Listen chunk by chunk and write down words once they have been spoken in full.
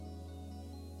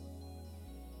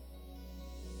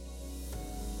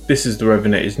This is the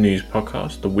Revenators News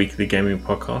Podcast, the weekly gaming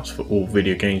podcast for all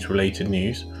video games related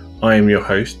news. I am your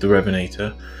host, The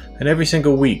Revenator, and every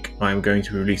single week I am going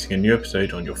to be releasing a new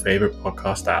episode on your favourite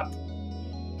podcast app.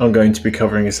 I'm going to be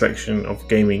covering a selection of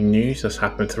gaming news that's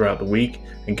happened throughout the week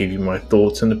and give you my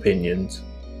thoughts and opinions.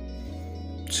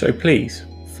 So please,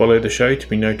 follow the show to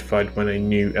be notified when a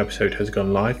new episode has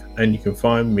gone live, and you can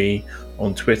find me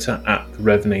on Twitter at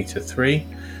TheRevenator3.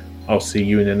 I'll see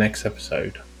you in the next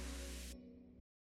episode.